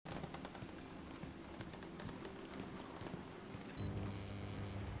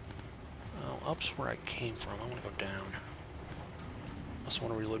up's where I came from. I'm gonna go down. I also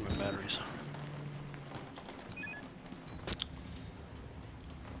want to reload my batteries.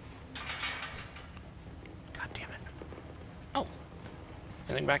 God damn it. Oh!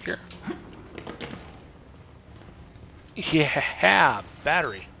 Anything back here? Yeah!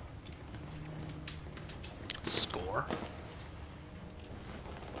 Battery! Score.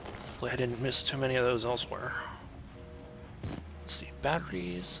 Hopefully I didn't miss too many of those elsewhere. Let's see.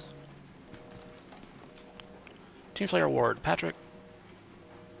 Batteries. Team Player Award. Patrick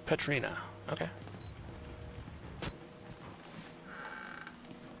Petrina. Okay.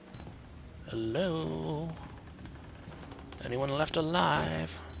 Hello? Anyone left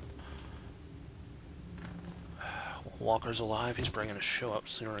alive? Walker's alive. He's probably going to show up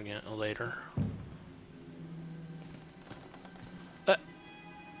sooner or later.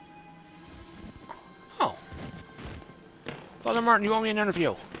 Oh. Father Martin, you owe me an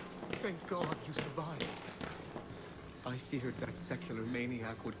interview. Thank God you survived. I feared that secular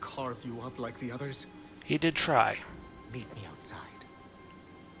maniac would carve you up like the others. He did try. Meet me outside.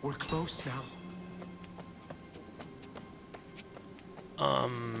 We're close now.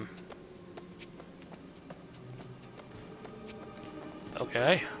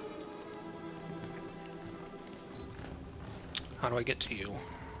 Okay. How do I get to you?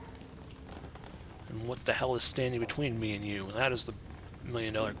 And what the hell is standing between me and you? That is the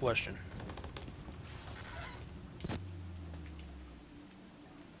million-dollar question.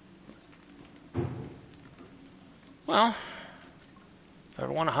 Well, if I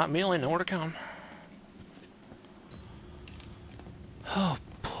ever want a hot meal, I know where to come. Oh,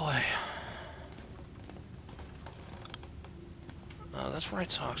 boy. That's where I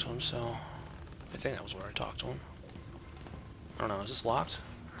talked to him, so... I think that was where I talked to him. I don't know, is this locked?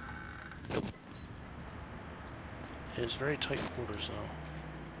 Nope. It is very tight quarters,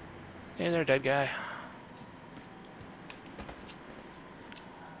 though. Hey there, dead guy.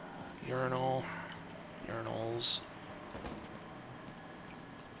 Urinal. Urinals.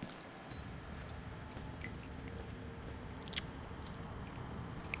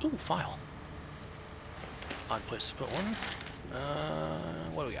 Ooh, file. Odd place to put one.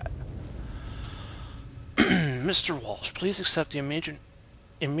 What do we got? Mr. Walsh, please accept the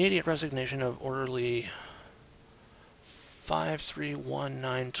immediate resignation of orderly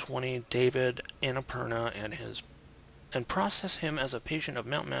 531920 David Annapurna and process him as a patient of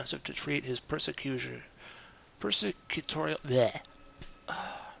Mount Massive to treat his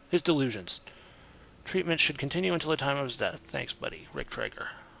his delusions. Treatment should continue until the time of his death. Thanks, buddy. Rick Trager.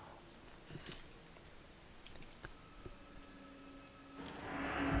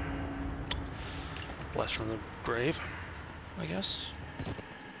 Blessed from the grave, I guess.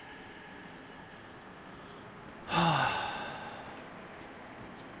 I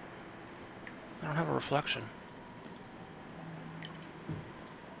don't have a reflection.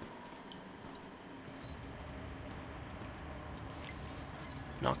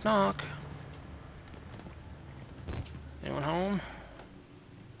 Knock, knock. Anyone home?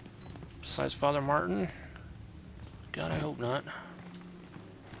 Besides Father Martin? God, I hope not.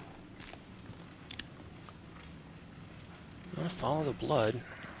 I'm gonna follow the blood.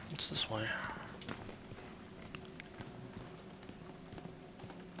 What's this way?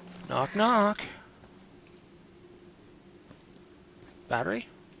 Knock, knock. Battery?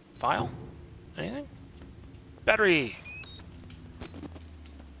 File? Anything? Battery!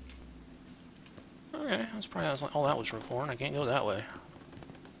 Okay, that's probably all that was room for, and I can't go that way.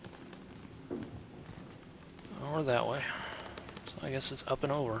 Or that way. So I guess it's up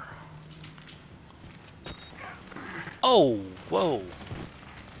and over. Oh, whoa.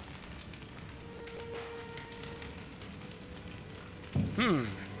 Who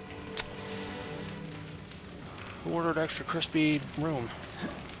ordered extra crispy room?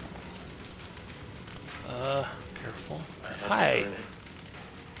 Careful. Hi.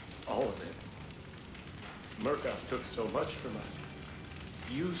 All of it. Murkoff took so much from us.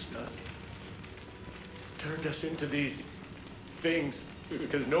 Used us. Turned us into these things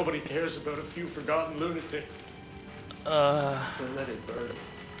because nobody cares about a few forgotten lunatics. So let it burn.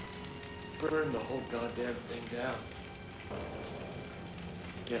 Burn the whole goddamn thing down.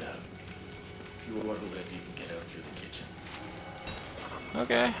 Get out. If you want to live, you can get out through the kitchen.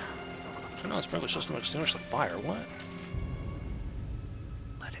 Okay. Turn on the sprinkler system to extinguish the fire. What?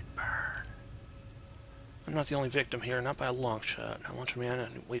 Let it burn. I'm not the only victim here, not by a long shot. I want your man to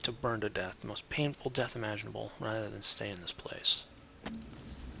wait to burn to death, the most painful death imaginable, rather than stay in this place.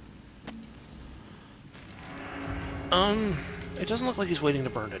 It doesn't look like he's waiting to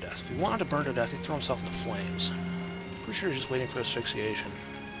burn to death. If he wanted to burn to death, he'd throw himself into flames. Pretty sure he's just waiting for asphyxiation.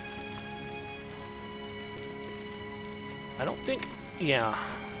 I don't think... Yeah.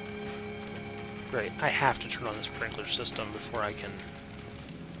 Great. I have to turn on the sprinkler system before I can...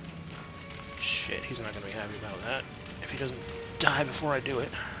 Shit, he's not going to be happy about that. If he doesn't die before I do it.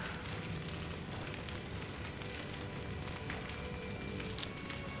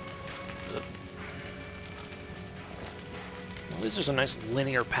 At least there's a nice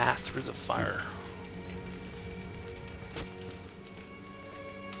linear path through the fire.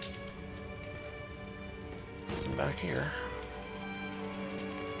 Nothing back here.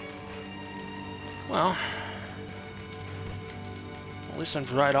 Well, at least I'm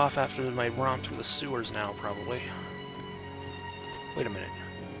dried off after my romp through the sewers now, probably. Wait a minute.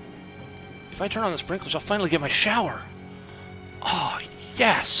 If I turn on the sprinklers, I'll finally get my shower! Oh,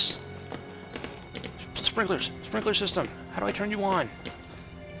 yes! Sprinklers! Sprinkler system! How do I turn you on?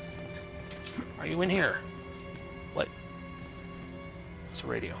 Are you in here? What? It's a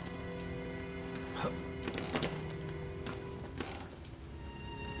radio.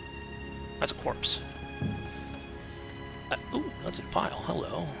 That's a corpse. Ooh, that's a file.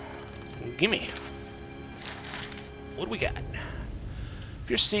 Hello. Gimme. What do we got? If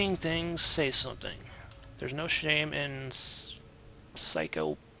you're seeing things, say something. There's no shame in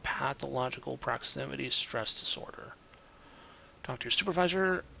psychopathological proximity stress disorder. Talk to your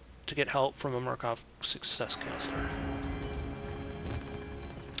supervisor to get help from a Murkoff success counselor.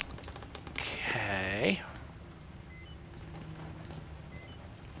 Okay.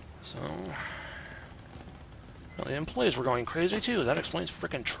 So, well, the employees were going crazy too. That explains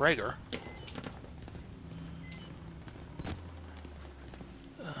frickin' Trager.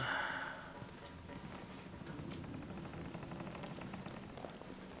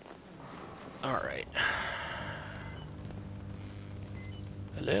 Alright.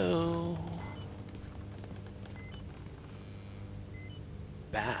 Hello?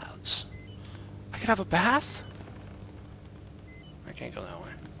 Baths. I could have a bath? I can't go that way.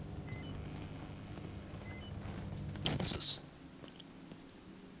 What's this?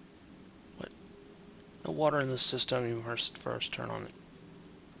 What? No water in the system. You must first turn on it.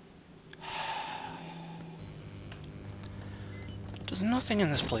 Does nothing in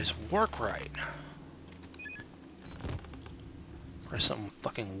this place work right? Or is something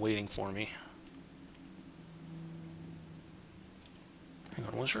fucking waiting for me? Hang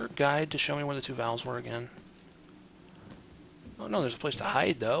on, was there a guide to show me where the two valves were again? Oh no, there's a place to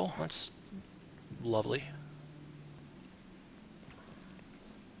hide though. That's lovely.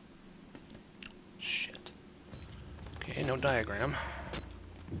 Shit. Okay, no diagram.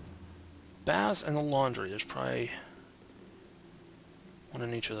 Baths and the laundry. There's probably one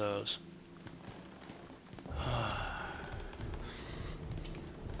in each of those.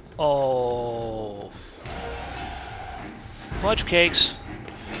 Oh. Fudge cakes.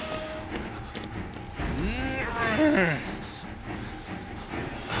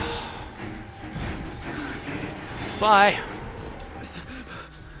 Bye.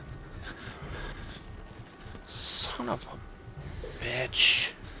 Son of a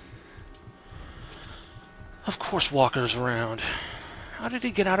bitch. Of course Walker's around. How did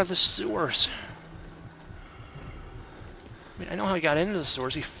he get out of the sewers? I mean, I know how he got into the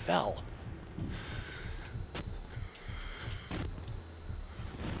sewers. He fell.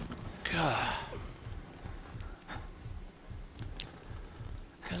 God.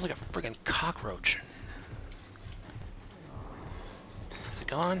 Guy's like a friggin' cockroach. Is it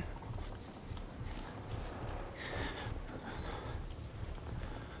gone?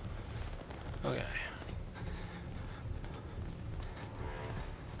 Okay.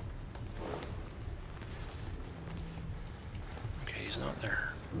 Okay, he's not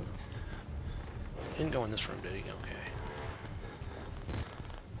there. He didn't go in this room, did he? Okay.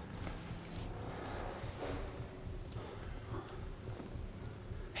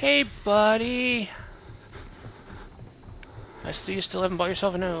 Hey, buddy! I see you still haven't bought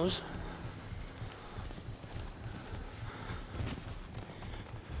yourself a nose.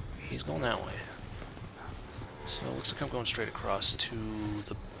 He's going that way. So it looks like I'm going straight across to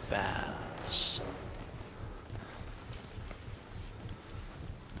the baths.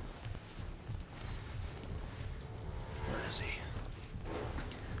 Where is he?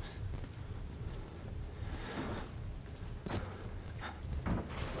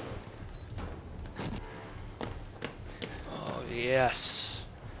 Oh, yes.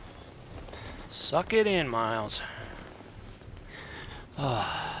 Suck it in, Miles.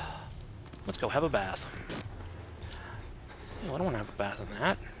 Let's go have a bath. Oh, I don't want to have a bath in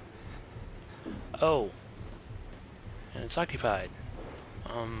that. Oh. And it's occupied.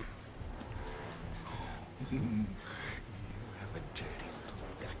 You have a dirty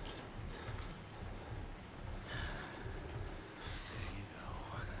little ducky.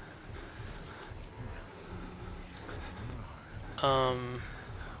 Um...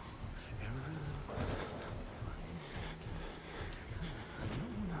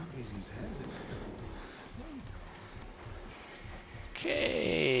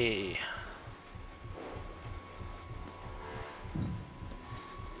 Okay.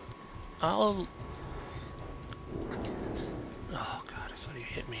 I'll... Oh god, I thought he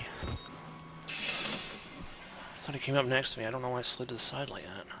hit me. I thought he came up next to me. I don't know why I slid to the side like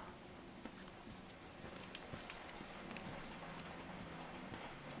that.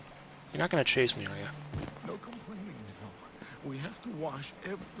 You're not gonna chase me, are you? No complaining, no. We have to wash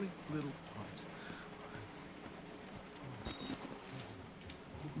every little part.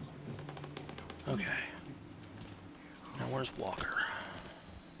 Okay. Now where's Walker?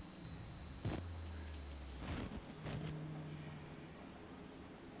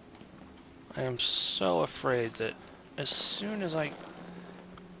 I am so afraid that as soon as I...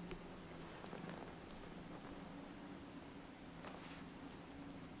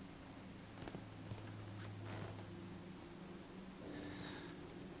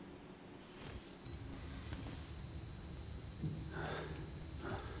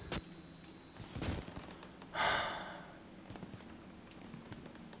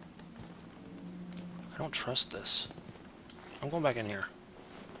 I don't trust this. I'm going back in here.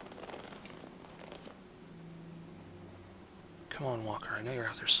 Come on, Walker. I know you're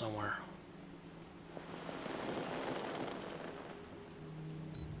out there somewhere.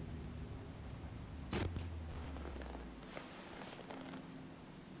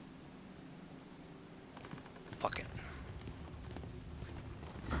 Fuck it.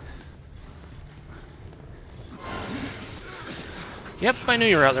 Yep, I knew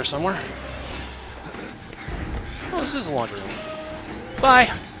you were out there somewhere. Oh, this is a laundry room.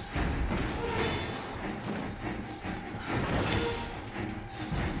 Bye!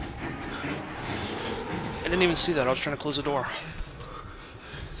 I didn't even see that. I was trying to close the door.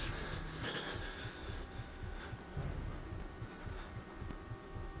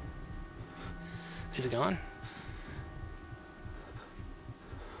 Is it gone?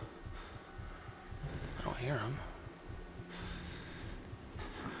 I don't hear him.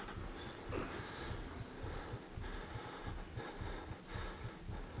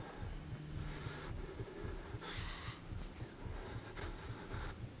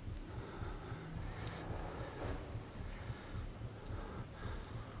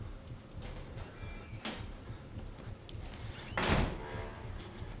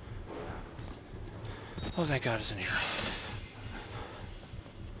 Oh, thank God it's in here.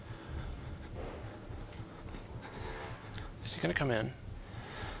 Is he gonna come in?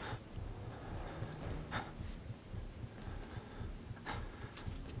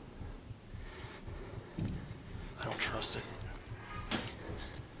 I don't trust it.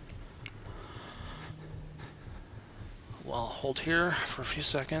 Well, I'll hold here for a few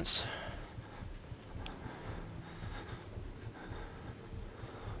seconds.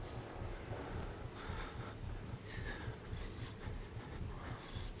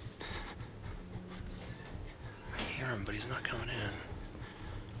 But he's not coming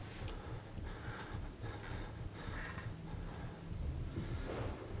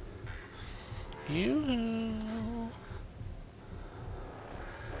in. You,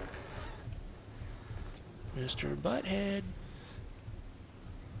 Mr. Butthead.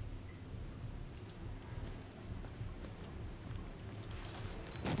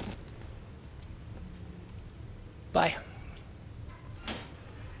 Bye.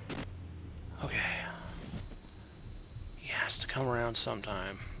 Okay. He has to come around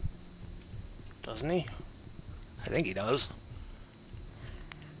sometime. Doesn't he? I think he does.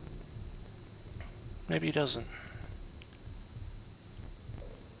 Maybe he doesn't.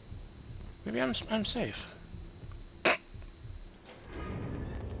 Maybe I'm safe.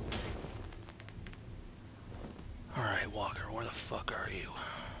 Alright, Walker, where the fuck are you?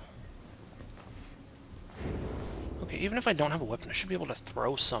 Okay, even if I don't have a weapon, I should be able to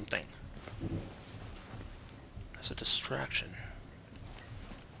throw something as a distraction.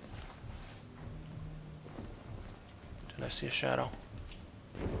 Did I see a shadow?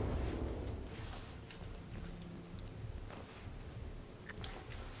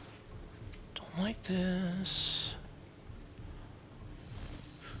 Don't like this.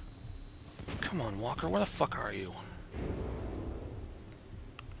 Come on, Walker, where the fuck are you?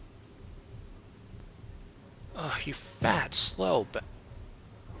 Ugh, you fat, slow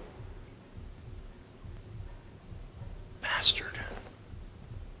bastard.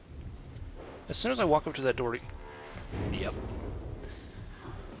 As soon as I walk up to that door... Yep.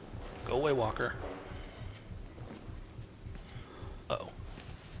 Go away, Walker. Uh-oh.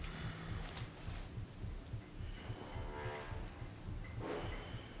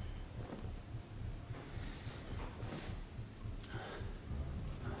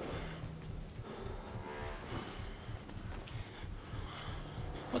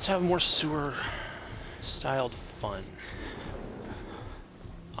 Let's have more sewer-styled fun.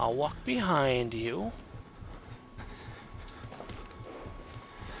 I'll walk behind you.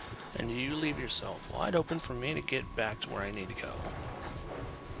 And you leave yourself wide open for me to get back to where I need to go.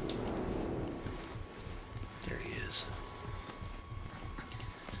 There he is.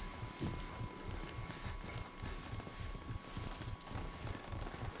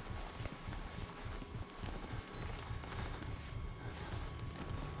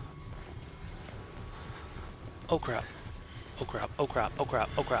 Oh crap. Oh crap, oh crap, oh crap,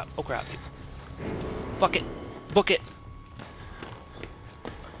 oh crap, oh crap. Fuck it. Book it.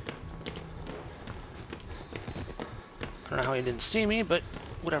 I don't know how he didn't see me, but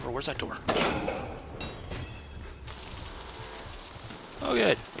whatever. Where's that door? Oh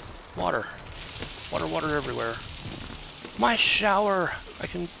good. Water. Water, water everywhere. My shower! I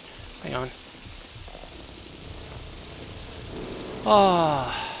can... Hang on.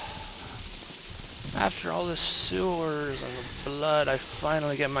 Ah. After all the sewers and the blood, I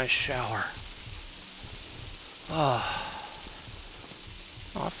finally get my shower. Ah.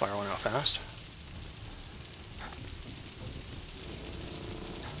 Oh, that fire went out fast.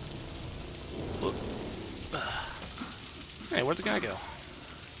 Whoop. Hey, where'd the guy go?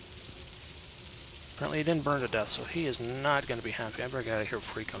 Apparently he didn't burn to death, so he is not going to be happy. I better get out of here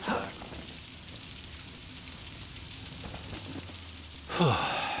before he comes back.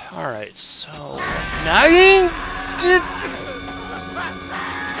 Alright, so...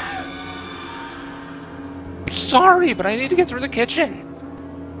 Sorry, but I need to get through the kitchen.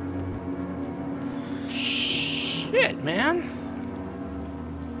 Shit, man.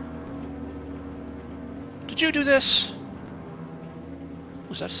 Did you do this?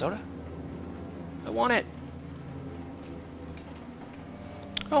 Was that soda? I want it.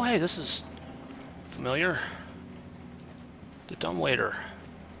 Oh, hey, this is familiar. The dumbwaiter.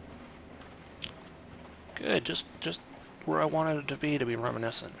 Good, just where I wanted it to be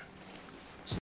reminiscent.